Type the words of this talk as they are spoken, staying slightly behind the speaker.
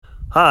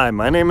Hi,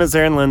 my name is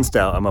Aaron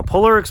Linsdau. I'm a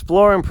polar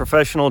explorer and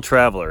professional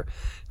traveler.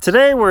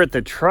 Today we're at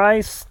the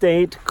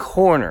tri-state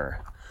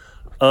corner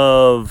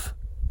of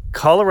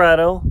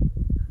Colorado,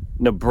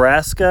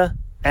 Nebraska,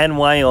 and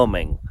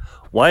Wyoming.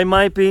 Why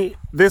might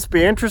this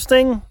be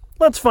interesting?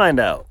 Let's find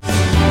out.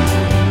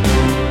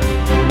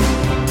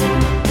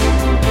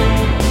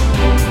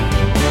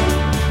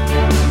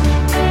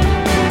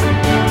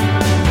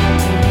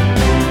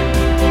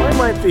 Why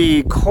might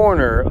the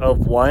corner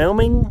of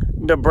Wyoming,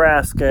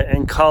 Nebraska,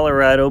 and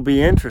Colorado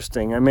be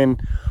interesting? I mean,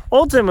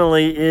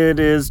 ultimately it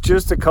is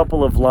just a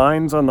couple of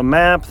lines on the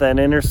map that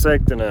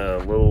intersect in a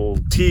little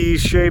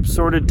T-shaped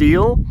sort of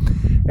deal,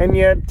 and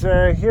yet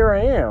here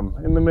I am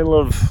in the middle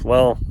of,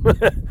 well,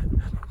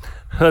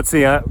 let's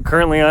see,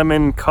 currently I'm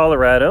in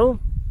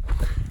Colorado,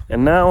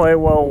 and now I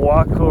will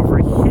walk over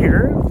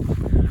here.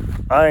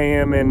 I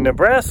am in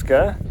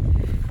Nebraska,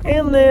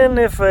 and then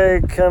if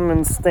I come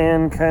and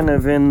stand kind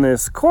of in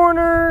this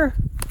corner,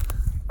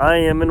 I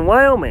am in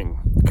Wyoming.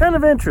 Kind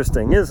of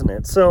interesting, isn't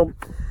it? So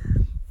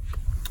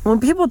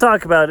when people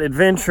talk about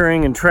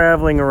adventuring and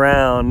traveling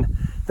around,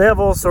 they have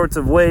all sorts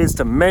of ways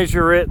to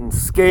measure it and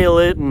scale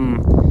it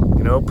and,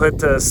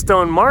 put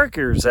stone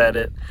markers at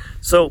it.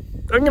 So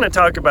I'm going to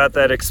talk about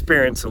that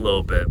experience a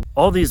little bit.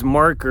 All these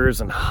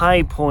markers and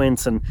high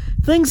points and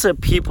things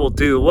that people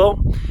do.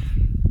 Well,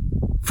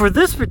 for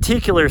this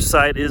particular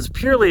site is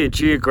purely a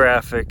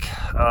geographic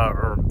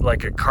or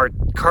like a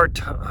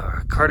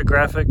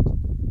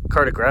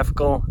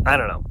cartographical, I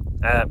don't know.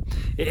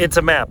 It's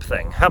a map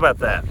thing. How about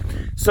that?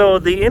 So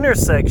the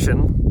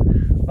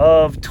intersection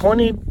of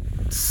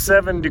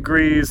 27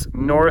 degrees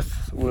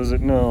north,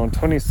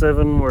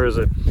 27, where is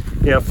it?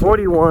 Yeah,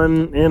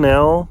 41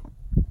 NL.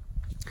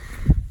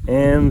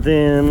 And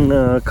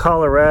then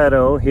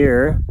Colorado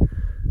here.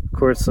 Of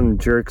course, some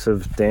jerks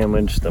have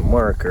damaged the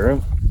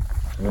marker.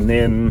 And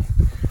then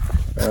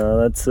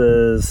that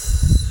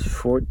says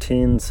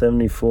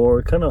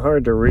 1474. Kind of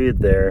hard to read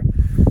there.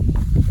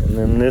 And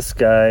then this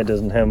guy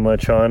doesn't have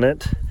much on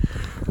it.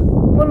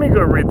 Let me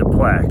go read the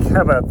plaque.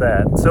 How about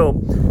that?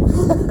 So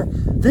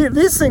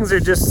these things are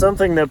just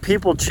something that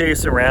people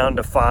chase around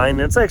to find.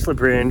 It's actually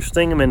pretty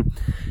interesting. I mean,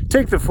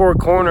 take the four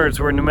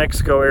corners where New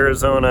Mexico,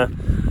 Arizona,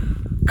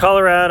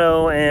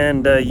 Colorado,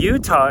 and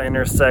Utah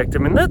intersect. I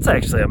mean, that's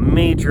actually a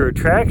major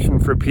attraction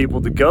for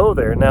people to go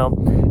there. Now,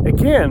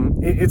 again,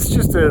 it's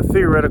just a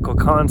theoretical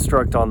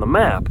construct on the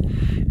map.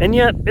 And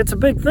yet, it's a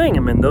big thing.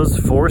 I mean, those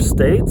four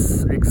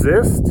states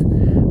exist.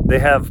 They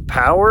have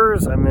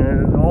powers. I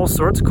mean, all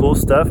sorts of cool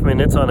stuff. I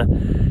mean, it's on a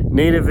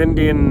native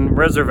Indian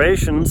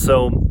reservation,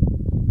 so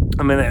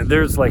I mean,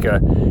 there's like a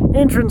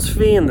entrance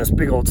fee and this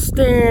big old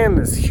stand,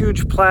 this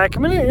huge plaque. I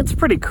mean, it's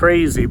pretty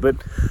crazy, but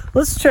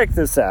let's check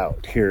this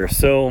out here.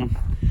 So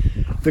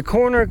the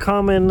corner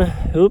common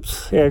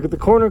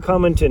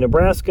to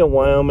Nebraska,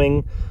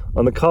 Wyoming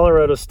on the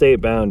Colorado state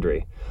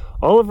boundary.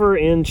 Oliver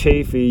N.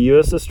 Chaffee,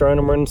 U.S.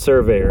 astronomer and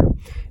surveyor,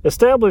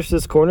 established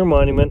this corner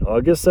monument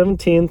August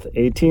 17th,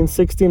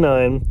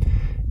 1869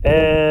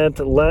 at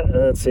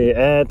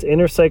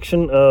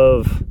intersection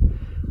of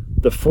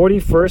the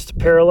 41st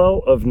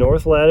parallel of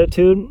north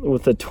latitude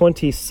with the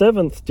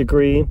 27th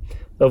degree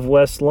of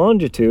west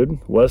longitude,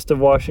 west of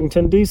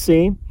Washington,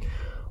 D.C.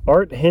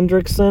 Art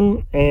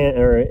Hendrickson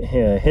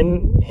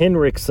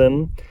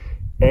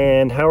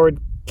and Howard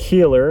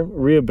Keeler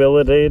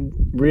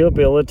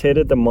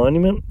rehabilitated the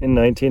monument in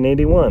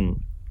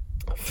 1981.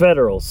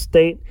 Federal,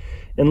 state,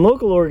 and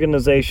local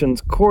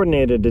organizations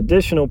coordinated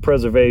additional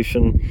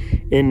preservation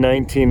in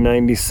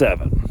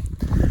 1997.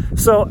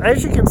 So,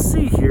 as you can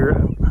see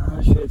here,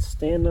 should I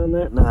stand on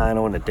that? No, I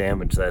don't want to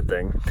damage that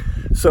thing.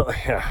 So,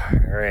 yeah,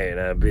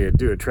 right,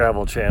 do a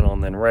travel channel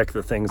and then wreck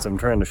the things I'm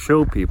trying to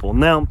show people.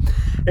 Now,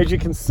 as you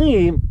can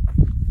see,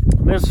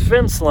 this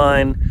fence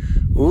line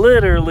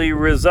literally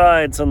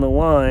resides on the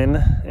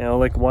line,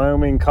 like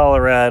Wyoming,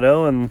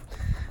 Colorado, and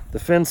the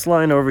fence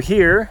line over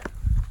here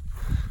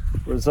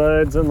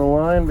resides on the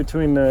line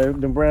between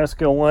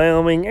Nebraska,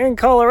 Wyoming, and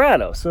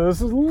Colorado. So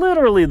this is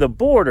literally the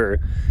border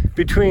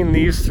between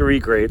these three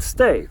great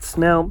states.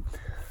 Now,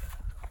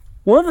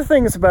 one of the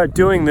things about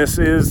doing this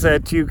is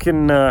that you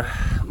can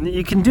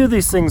do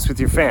these things with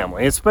your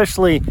family.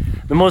 Especially,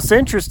 the most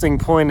interesting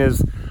point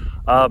is,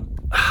 I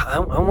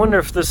wonder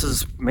if this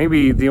is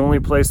maybe the only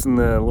place in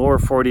the lower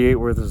 48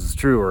 where this is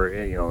true, or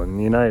in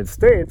the United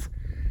States,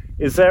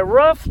 is that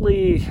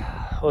roughly,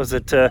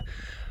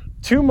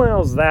 2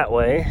 miles that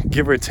way,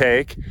 give or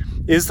take,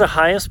 is the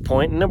highest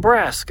point in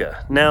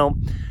Nebraska. Now,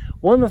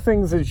 one of the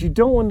things is you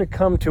don't want to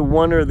come to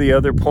one or the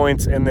other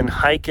points and then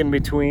hike in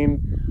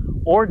between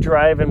or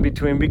drive in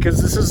between,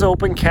 because this is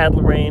open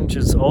cattle range,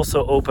 it's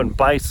also open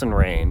bison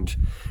range,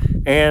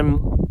 and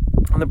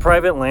the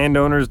private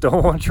landowners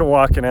don't want you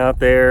walking out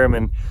there. I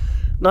mean,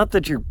 not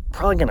that you're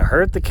probably going to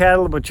hurt the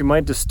cattle, but you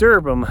might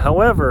disturb them.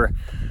 However,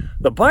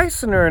 the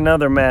bison are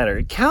another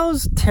matter.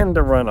 Cows tend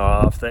to run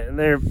off.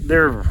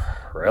 They're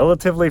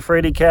relatively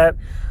fraidy cat.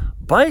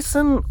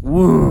 Bison,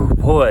 woo,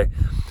 boy.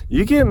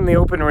 You get in the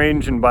open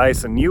range in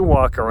bison, you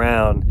walk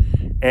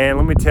around, And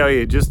let me tell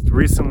you, just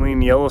recently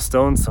in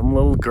Yellowstone, some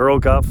little girl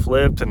got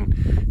flipped.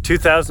 In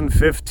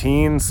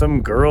 2015,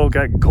 some girl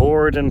got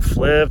gored and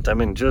flipped. I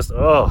mean, just,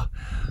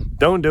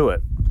 don't do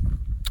it.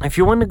 If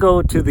you want to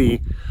go to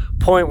the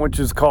point which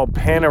is called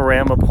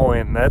Panorama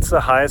Point, and that's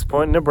the highest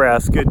point in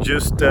Nebraska,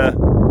 just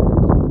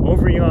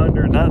over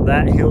yonder, not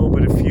that hill,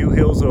 but a few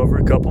hills over,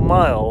 a couple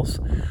miles.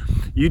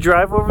 You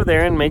drive over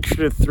there and make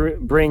sure to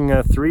bring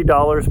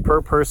 $3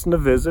 per person to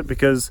visit,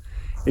 because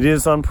it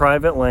is on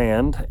private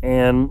land,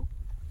 and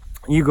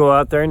you go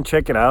out there and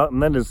check it out,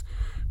 and that is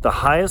the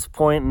highest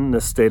point in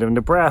the state of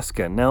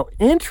Nebraska. Now,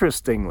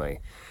 interestingly,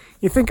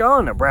 you think,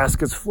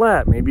 Nebraska's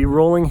flat, maybe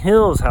rolling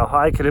hills, how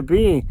high could it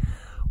be?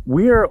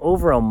 We are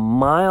over a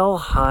mile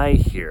high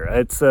here.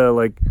 It's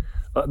the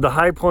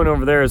high point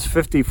over there is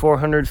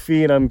 5,400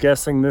 feet. I'm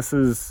guessing this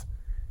is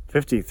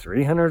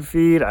 5,300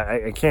 feet.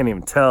 I can't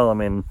even tell. I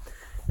mean,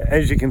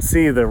 as you can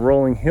see, the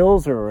rolling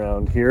hills are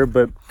around here.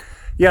 But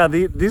yeah,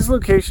 these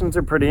locations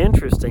are pretty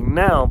interesting.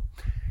 Now,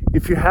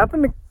 if you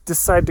happen to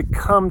decide to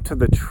come to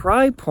the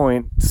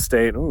Tri-Point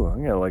State,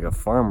 I got like a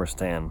farmer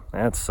stand.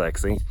 That's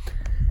sexy.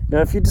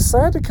 Now, if you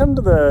decide to come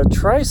to the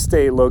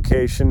Tri-State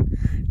location,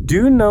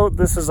 do note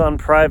this is on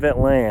private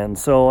land.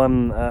 So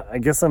I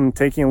guess I'm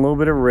taking a little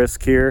bit of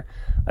risk here.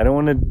 I don't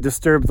want to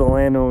disturb the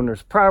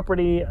landowner's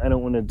property. I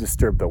don't want to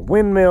disturb the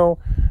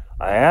windmill.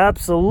 I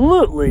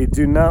absolutely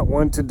do not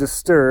want to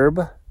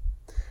disturb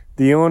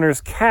the owner's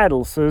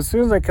cattle. So as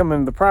soon as I come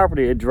into the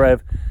property, I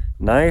drive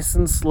nice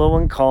and slow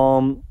and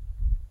calm.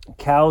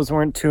 Cows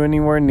weren't too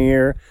anywhere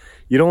near.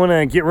 You don't want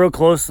to get real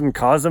close and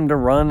cause them to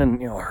run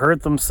and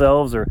hurt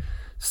themselves or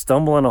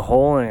stumble in a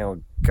hole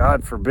and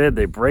God forbid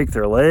they break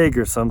their leg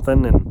or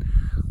something, and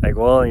like,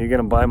 well, you're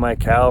gonna buy my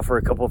cow for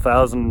a couple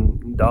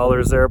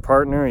 $1,000 there,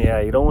 partner? Yeah,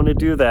 you don't want to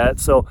do that.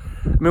 So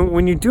I mean,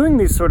 when you're doing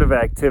these sort of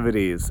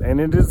activities, and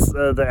it is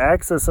the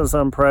access is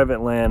on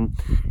private land,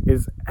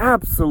 is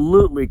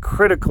absolutely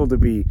critical to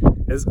be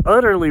as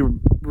utterly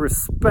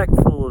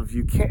respectful as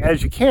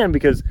you can,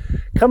 because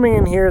coming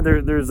in here,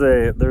 there's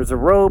a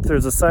rope,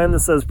 there's a sign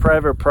that says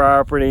private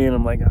property, and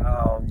I'm like,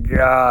 oh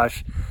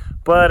gosh.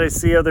 But I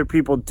see other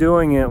people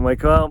doing it. I'm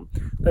like, well,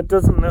 that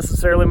doesn't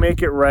necessarily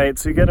make it right.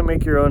 So you got to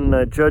make your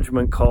own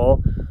judgment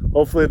call.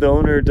 Hopefully the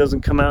owner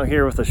doesn't come out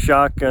here with a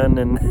shotgun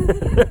and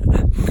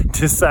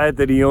decide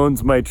that he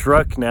owns my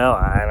truck now.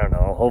 I don't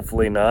know.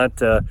 Hopefully not.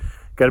 Got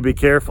to be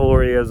careful,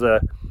 or he has a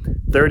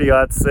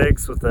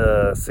 30-06 with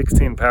a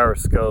 16 power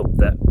scope.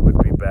 That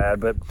would be bad.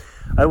 But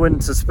I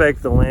wouldn't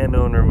suspect the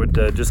landowner would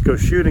just go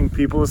shooting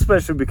people,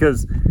 especially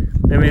because,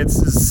 I mean,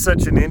 it's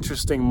such an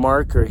interesting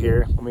marker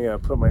here. Let me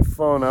put my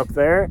phone up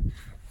there.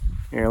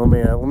 Here,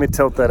 let me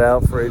tilt that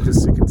out for you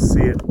just so you can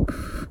see it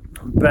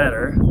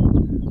better.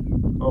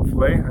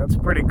 Hopefully, that's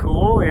pretty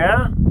cool,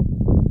 yeah?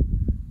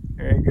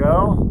 There you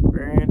go.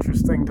 Very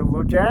interesting to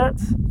look at.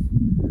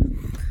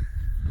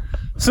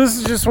 So this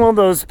is just one of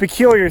those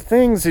peculiar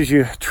things as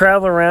you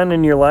travel around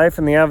in your life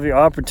and you have the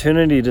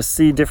opportunity to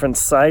see different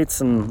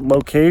sites and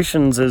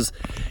locations. Is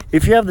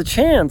if you have the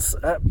chance,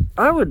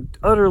 I would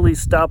utterly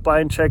stop by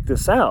and check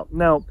this out.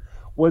 Now,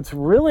 what's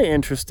really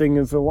interesting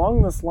is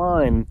along this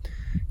line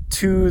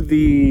to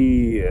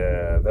the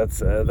that's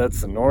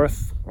the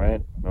north,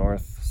 right?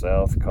 North,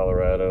 south,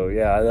 Colorado.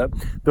 Yeah,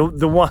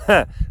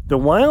 the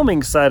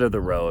Wyoming side of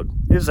the road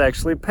is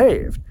actually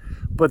paved,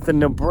 but the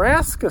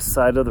Nebraska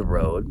side of the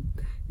road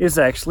is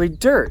actually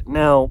dirt.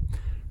 Now,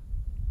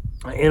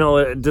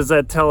 does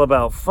that tell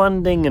about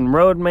funding and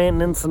road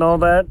maintenance and all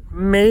that?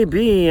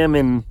 Maybe. I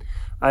mean,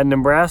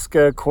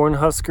 Nebraska,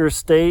 Cornhusker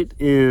State,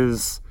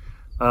 is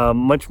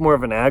much more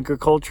of an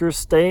agriculture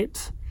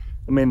state.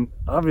 I mean,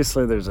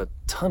 obviously there's a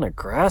ton of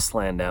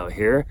grassland out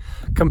here.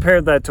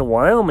 Compare that to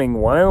Wyoming.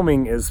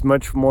 Wyoming is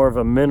much more of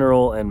a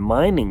mineral and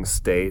mining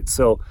state.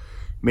 So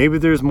maybe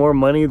there's more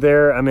money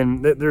there. I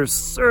mean, there's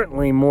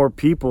certainly more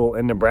people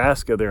in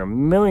Nebraska. There are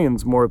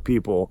millions more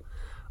people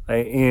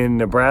in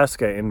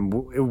Nebraska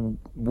and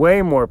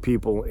way more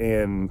people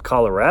in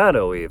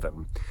Colorado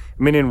even.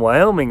 I mean, in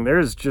Wyoming,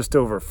 there's just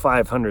over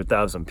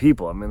 500,000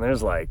 people. I mean,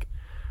 there's like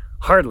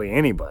hardly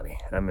anybody.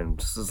 I mean,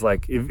 this is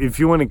like, if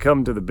you want to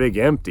come to the Big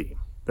Empty,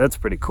 that's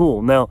pretty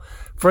cool. Now,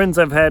 friends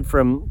I've had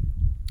from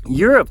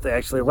Europe, they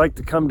actually like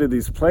to come to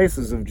these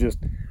places of just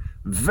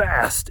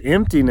vast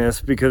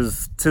emptiness,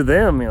 because to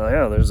them,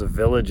 there's a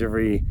village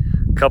every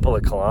couple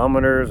of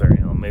kilometers, or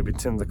maybe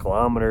tens of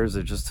kilometers,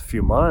 or just a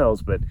few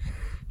miles. But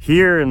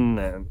here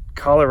in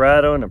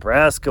Colorado,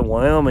 Nebraska,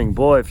 Wyoming,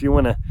 boy, if you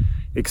want to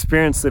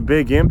experience the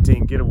Big Empty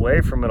and get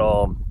away from it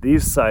all,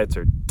 these sites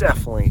are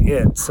definitely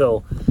it.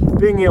 So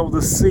being able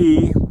to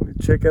see,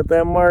 check out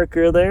that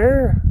marker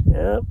there,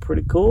 yeah,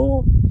 pretty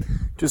cool.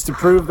 Just to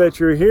prove that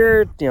you're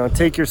here,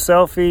 take your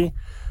selfie.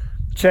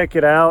 Check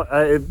it out.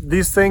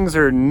 These things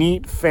are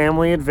neat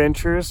family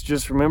adventures.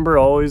 Just remember,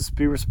 always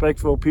be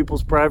respectful of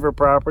people's private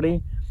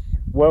property.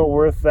 Well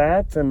worth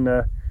that.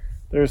 And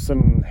there's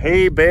some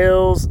hay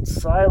bales and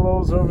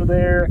silos over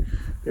there.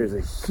 There's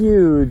a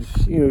huge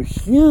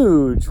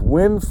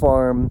wind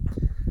farm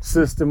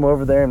system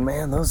over there. And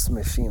man, those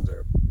machines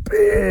are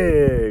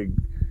big,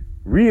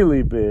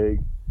 really big.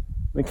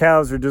 The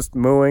cows are just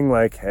mooing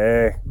like,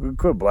 hey,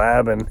 quit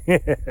blabbing.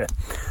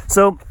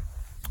 So,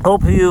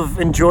 hope you've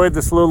enjoyed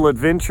this little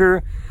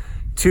adventure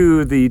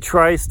to the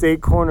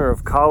tri-state corner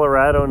of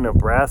Colorado,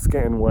 Nebraska,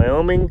 and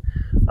Wyoming.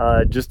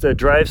 Just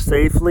drive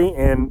safely,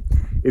 and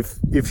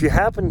if you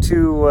happen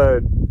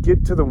to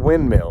get to the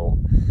windmill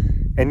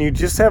and you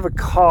just have a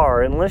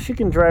car, unless you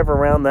can drive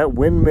around, that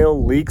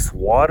windmill leaks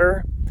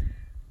water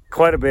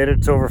quite a bit.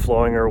 It's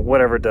overflowing or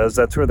whatever it does.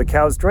 That's where the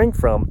cows drink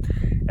from,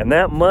 and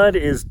that mud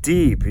is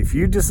deep. If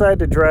you decide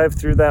to drive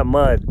through that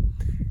mud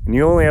and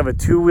you only have a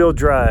two-wheel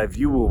drive,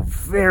 you will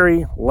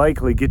very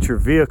likely get your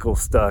vehicle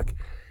stuck.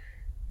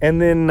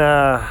 And then,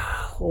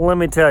 let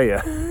me tell you,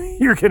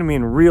 you're going to be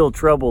in real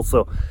trouble.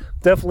 So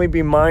definitely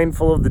be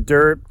mindful of the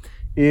dirt.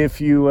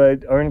 If you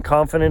aren't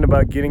confident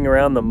about getting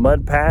around the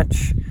mud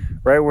patch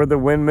right where the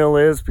windmill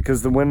is,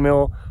 because the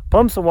windmill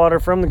pumps the water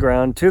from the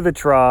ground to the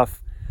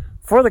trough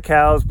for the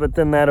cows, but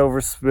then that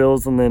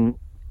overspills and then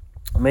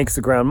makes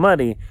the ground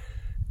muddy,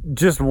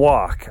 just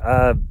walk.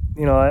 I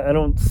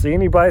don't see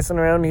any bison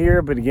around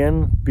here, but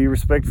again, be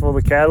respectful of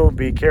the cattle,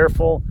 be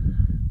careful.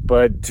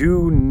 But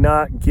do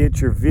not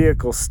get your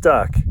vehicle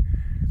stuck.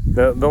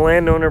 The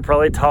landowner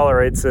probably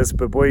tolerates this,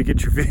 but boy, you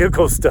get your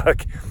vehicle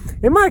stuck,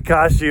 it might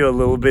cost you a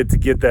little bit to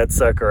get that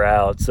sucker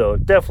out. So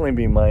definitely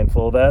be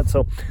mindful of that.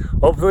 So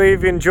hopefully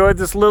you've enjoyed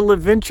this little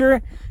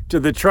adventure to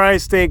the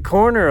tri-state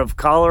corner of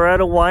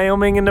Colorado,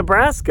 Wyoming, and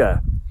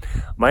Nebraska.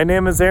 My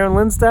name is Aaron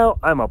Linstow.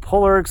 I'm a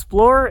polar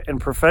explorer and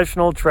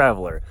professional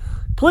traveler.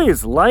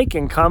 Please like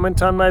and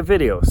comment on my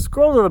video.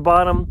 Scroll to the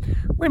bottom,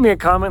 leave me a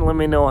comment, let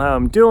me know how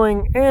I'm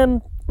doing,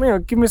 and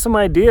give me some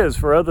ideas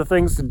for other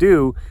things to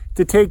do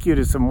to take you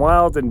to some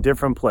wild and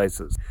different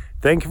places.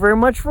 Thank you very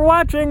much for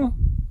watching.